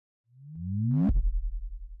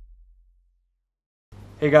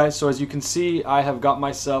Hey guys, so as you can see, I have got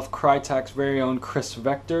myself Krytac's very own KRISS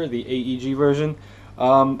Vector, the AEG version.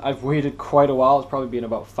 I've waited quite a while. It's probably been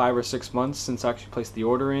about 5 or 6 months since I actually placed the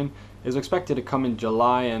order in. It was expected to come in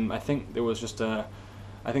July, and I think there was just a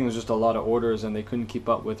lot of orders, and they couldn't keep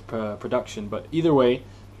up with production. But either way,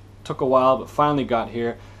 took a while, but finally got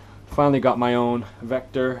here. Finally got my own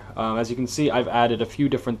Vector. As you can see, I've added a few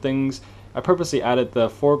different things. I purposely added the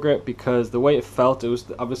foregrip because the way it felt, it was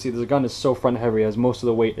obviously the gun is so front heavy as most of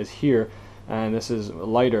the weight is here, and this is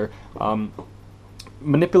lighter.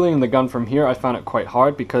 Manipulating the gun from here, I found it quite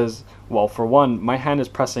hard because, well, for one, my hand is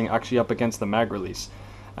pressing actually up against the mag release,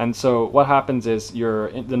 and so what happens is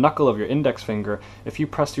the knuckle of your index finger, if you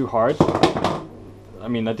press too hard, I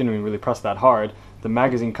mean, I didn't even really press that hard, the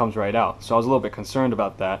magazine comes right out. So I was a little bit concerned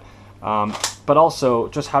about that, but also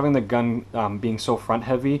just having the gun being so front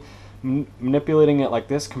heavy. Manipulating it like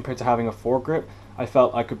this compared to having a foregrip, I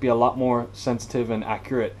felt I could be a lot more sensitive and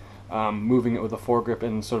accurate moving it with a foregrip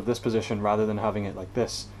in sort of this position rather than having it like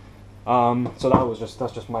this. So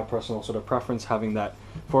that's just my personal sort of preference, having that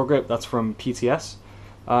foregrip. That's from PTS.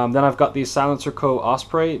 Then I've got the Silencer Co.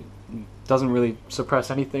 Osprey. Doesn't really suppress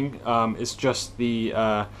anything. It's just the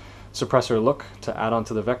suppressor look to add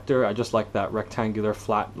onto the Vector. I just like that rectangular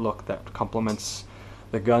flat look that complements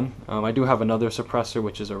the gun. I do have another suppressor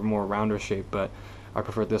which is a more rounder shape, but I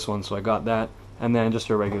prefer this one, so I got that, and then just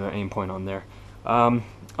a regular aim point on there.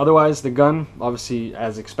 Otherwise, the gun, obviously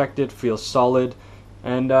as expected, feels solid,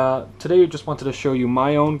 and today I just wanted to show you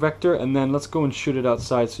my own Vector, and then let's go and shoot it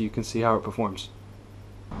outside so you can see how it performs.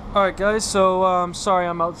 Alright guys, so sorry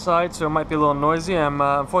I'm outside, so it might be a little noisy.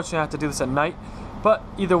 Unfortunately I have to do this at night, but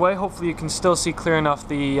either way, hopefully you can still see clear enough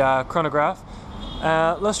the chronograph.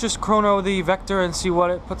 Let's just chrono the Vector and see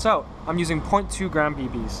what it puts out. I'm using 0.2 gram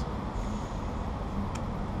BBs.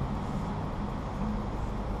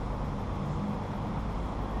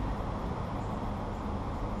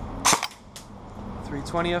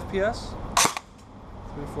 .320 FPS,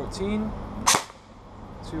 314,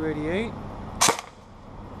 288,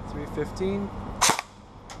 315,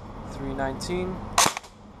 319,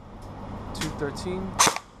 213,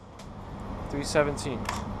 317.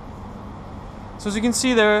 So as you can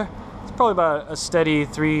see there, it's probably about a steady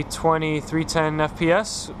 320, 310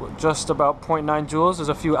 FPS, just about 0.9 joules. There's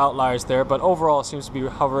a few outliers there, but overall it seems to be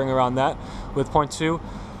hovering around that with 0.2.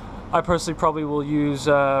 I personally probably will use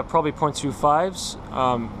probably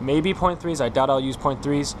 0.25s, maybe 0.3s. I doubt I'll use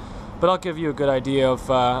 0.3s, but I'll give you a good idea of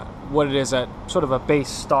what it is at sort of a base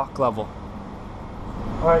stock level.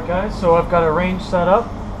 Alright guys, so I've got a range set up.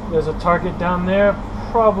 There's a target down there.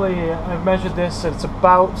 Probably, I've measured this, it's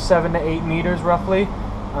about 7 to 8 meters roughly.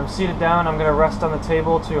 I'm seated down, I'm going to rest on the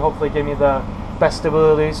table to hopefully give me the best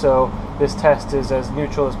stability, so this test is as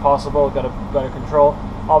neutral as possible, got a better control.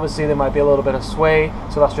 Obviously there might be a little bit of sway,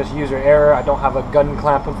 so that's just user error. I don't have a gun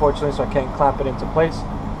clamp unfortunately, so I can't clamp it into place.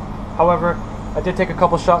 However, I did take a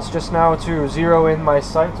couple shots just now to zero in my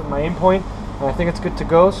sights with my aim point, and I think it's good to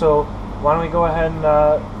go, so why don't we go ahead and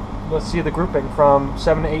let's see the grouping from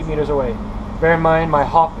 7 to 8 meters away. Bear in mind, my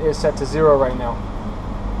hop is set to 0 right now.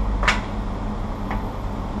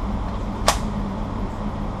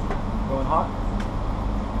 Going hot.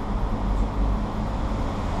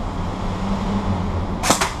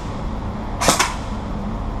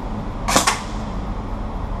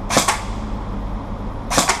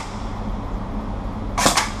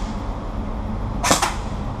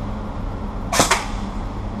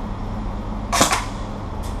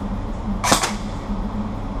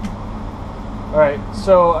 Alright,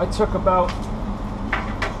 so I took about,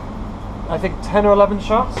 I think 10 or 11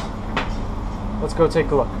 shots. Let's go take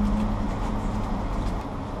a look.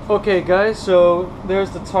 Okay guys, so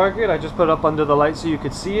there's the target. I just put it up under the light so you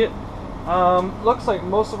could see it. Looks like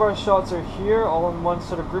most of our shots are here, all in one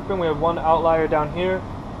sort of grouping. We have one outlier down here.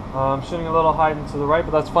 Shooting a little high and to the right,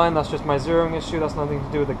 but that's fine. That's just my zeroing issue. That's nothing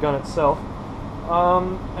to do with the gun itself.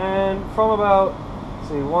 And from about,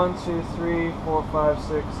 see, 1, 2, 3, 4, 5,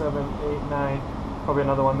 6, 7, 8, 9, probably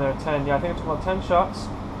another one there, 10. Yeah, I think I took about 10 shots.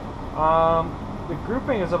 The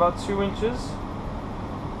grouping is about 2 inches.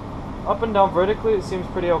 Up and down vertically, it seems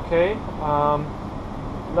pretty okay.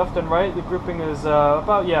 Left and right, the grouping is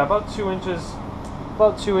about 2 inches.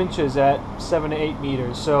 About 2 inches at 7 to 8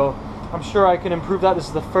 meters. So I'm sure I can improve that. This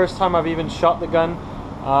is the first time I've even shot the gun.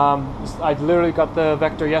 I literally got the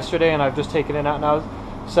Vector yesterday, and I've just taken it out now.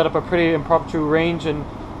 Set up a pretty impromptu range and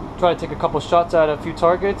try to take a couple shots at a few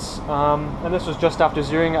targets. And this was just after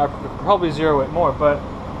zeroing. I could probably zero it more, but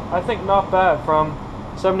I think not bad. From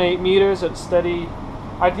 7 to 8 meters at steady.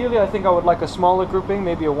 Ideally, I think I would like a smaller grouping,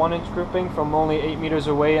 maybe a 1-inch grouping from only 8 meters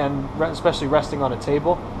away, and especially resting on a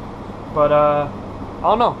table. But I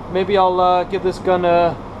don't know, maybe I'll give this gun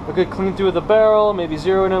a good clean through of the barrel, maybe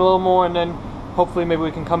zero in it a little more, and then hopefully maybe we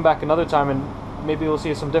can come back another time and maybe we'll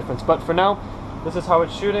see some difference. But for now, this is how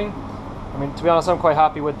it's shooting. I mean, to be honest, I'm quite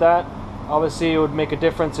happy with that. Obviously, it would make a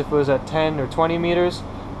difference if it was at 10 or 20 meters.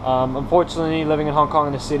 Unfortunately, living in Hong Kong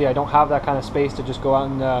in the city, I don't have that kind of space to just go out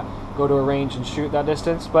and go to a range and shoot that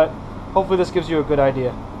distance, but hopefully this gives you a good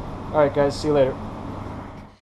idea. Alright guys, see you later.